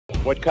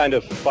What kind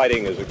of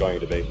fighting is it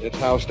going to be? It's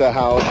house to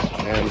house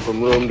and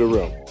from room to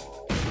room.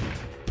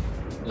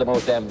 The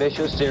most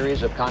ambitious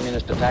series of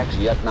communist attacks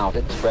yet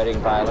mounted, spreading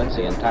violence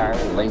the entire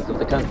length of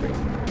the country.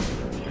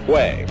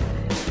 Hue,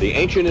 the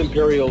ancient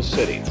imperial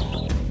city.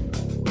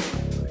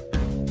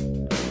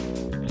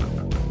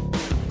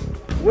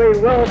 We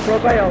will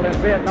prevail in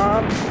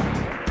Vietnam.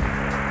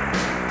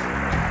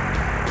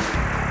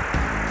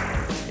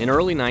 In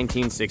early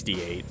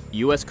 1968,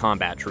 U.S.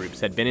 combat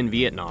troops had been in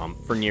Vietnam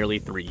for nearly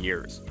 3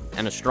 years,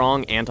 and a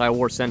strong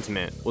anti-war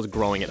sentiment was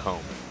growing at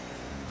home.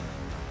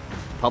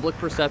 Public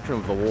perception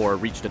of the war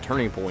reached a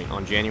turning point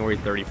on January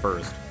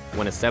 31st,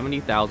 when a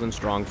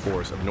 70,000-strong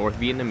force of North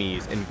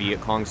Vietnamese and Viet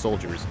Cong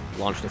soldiers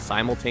launched a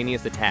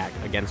simultaneous attack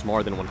against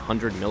more than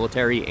 100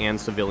 military and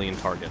civilian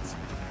targets,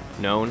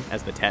 known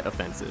as the Tet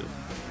Offensive.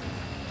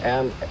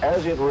 And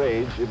as it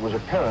raged, it was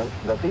apparent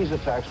that these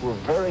attacks were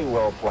very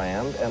well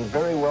planned and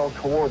very well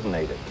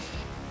coordinated.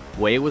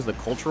 Hue was the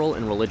cultural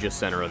and religious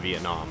center of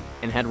Vietnam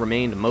and had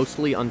remained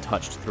mostly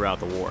untouched throughout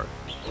the war.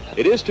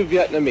 It is to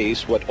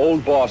Vietnamese what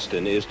Old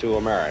Boston is to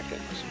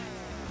Americans.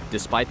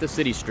 Despite the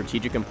city's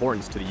strategic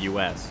importance to the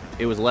U.S.,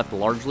 it was left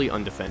largely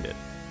undefended.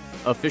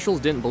 Officials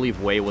didn't believe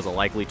Hue was a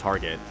likely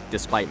target,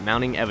 despite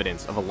mounting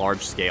evidence of a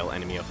large-scale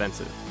enemy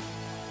offensive.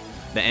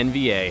 The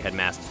NVA had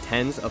massed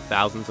tens of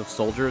thousands of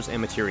soldiers and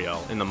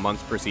materiel in the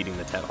months preceding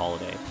the Tet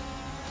holiday.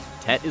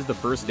 Tet is the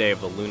first day of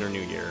the Lunar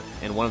New Year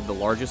and one of the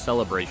largest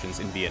celebrations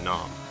in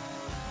Vietnam.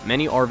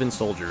 Many ARVN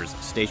soldiers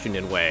stationed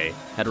in Hue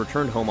had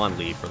returned home on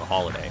leave for the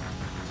holiday.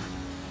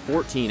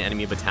 14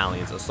 enemy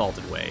battalions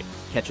assaulted Hue,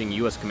 catching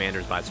U.S.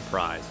 commanders by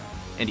surprise,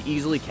 and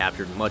easily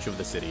captured much of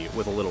the city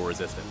with little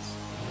resistance.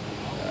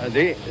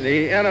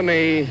 The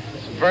enemy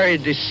very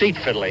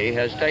deceitfully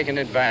has taken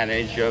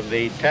advantage of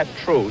the Tet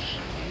truce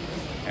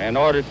in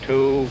order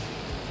to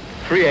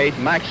create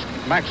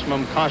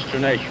maximum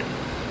consternation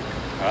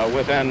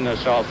within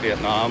South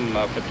Vietnam,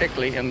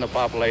 particularly in the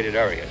populated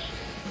areas.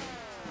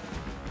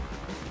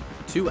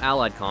 2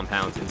 Allied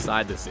compounds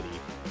inside the city,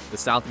 the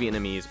South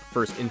Vietnamese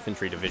 1st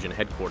Infantry Division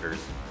headquarters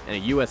and a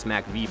U.S.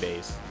 MAC-V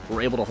base,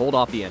 were able to hold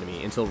off the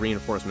enemy until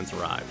reinforcements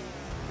arrived.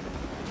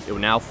 It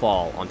would now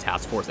fall on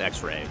Task Force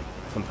X-Ray,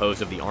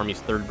 composed of the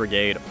Army's 3rd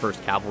Brigade,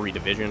 1st Cavalry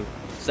Division,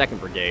 2nd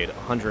Brigade,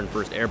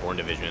 101st Airborne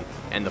Division,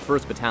 and the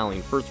 1st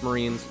Battalion, 1st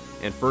Marines,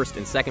 and 1st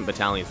and 2nd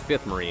Battalions,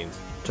 5th Marines,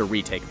 to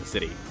retake the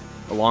city,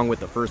 along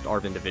with the 1st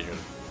ARVN Division.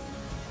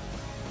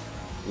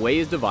 Hue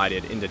is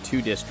divided into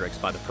 2 districts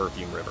by the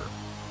Perfume River.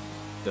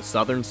 The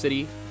southern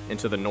city, and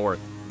to the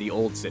north, the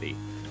Old City,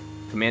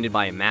 commanded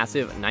by a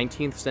massive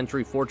 19th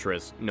century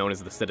fortress known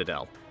as the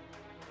Citadel.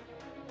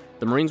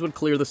 The Marines would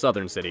clear the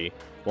southern city,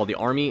 while the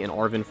Army and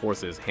ARVN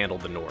forces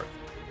handled the north.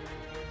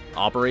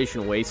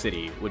 Operation Hue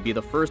City would be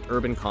the first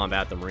urban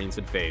combat the Marines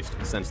had faced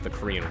since the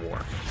Korean War.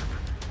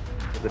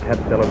 The Tet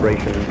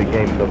celebration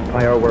became the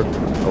fireworks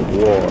of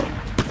war.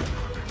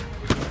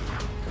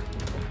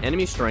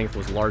 Enemy strength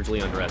was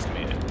largely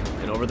underestimated,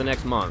 and over the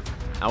next month,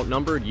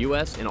 outnumbered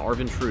U.S. and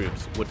ARVN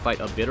troops would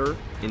fight a bitter,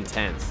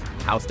 intense,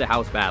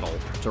 house-to-house battle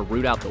to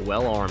root out the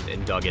well-armed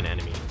and dug-in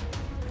enemy.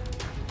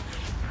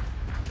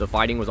 The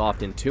fighting was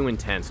often too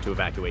intense to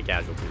evacuate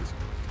casualties.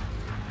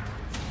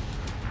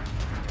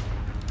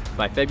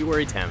 By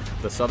February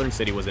 10th, the southern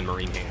city was in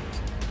Marine hands,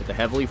 but the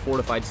heavily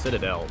fortified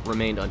citadel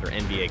remained under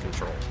NVA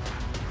control.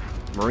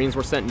 Marines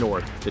were sent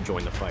north to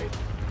join the fight.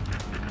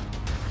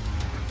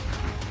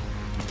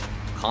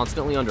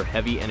 Constantly under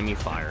heavy enemy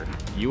fire,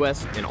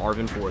 U.S. and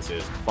ARVN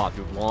forces fought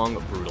through long,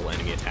 brutal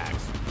enemy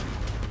attacks.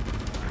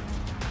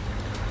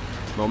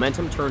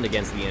 Momentum turned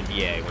against the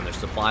NVA when their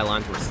supply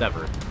lines were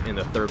severed in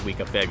the 3rd week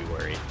of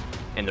February,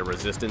 and the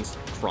resistance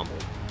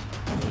crumbled.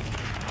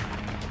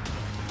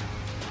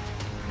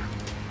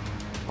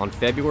 On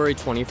February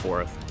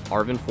 24th,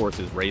 ARVN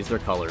forces raised their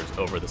colors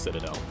over the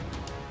citadel.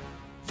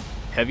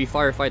 Heavy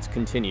firefights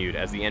continued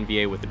as the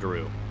NVA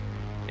withdrew,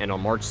 and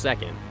on March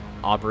 2nd,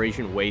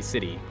 Operation Hue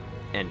City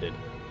ended.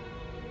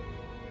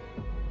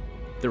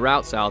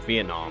 Throughout South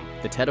Vietnam,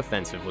 the Tet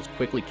Offensive was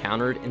quickly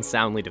countered and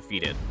soundly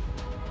defeated,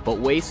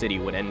 but Hue City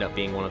would end up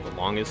being one of the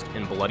longest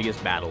and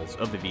bloodiest battles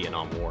of the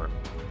Vietnam War,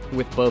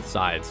 with both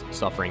sides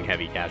suffering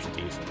heavy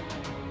casualties.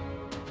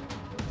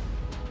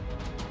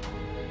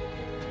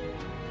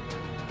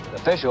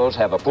 Officials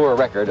have a poor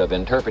record of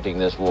interpreting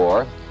this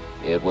war.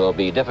 It will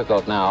be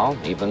difficult now,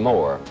 even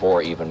more,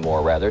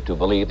 to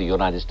believe the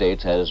United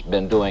States has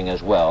been doing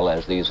as well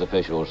as these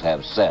officials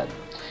have said.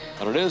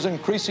 But it is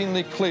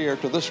increasingly clear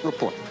to this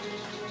report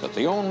that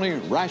the only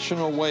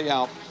rational way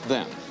out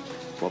then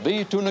will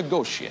be to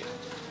negotiate,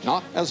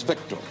 not as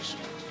victors,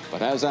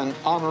 but as an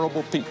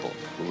honorable people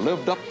who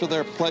lived up to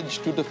their pledge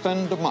to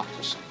defend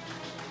democracy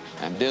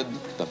and did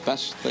the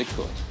best they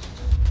could.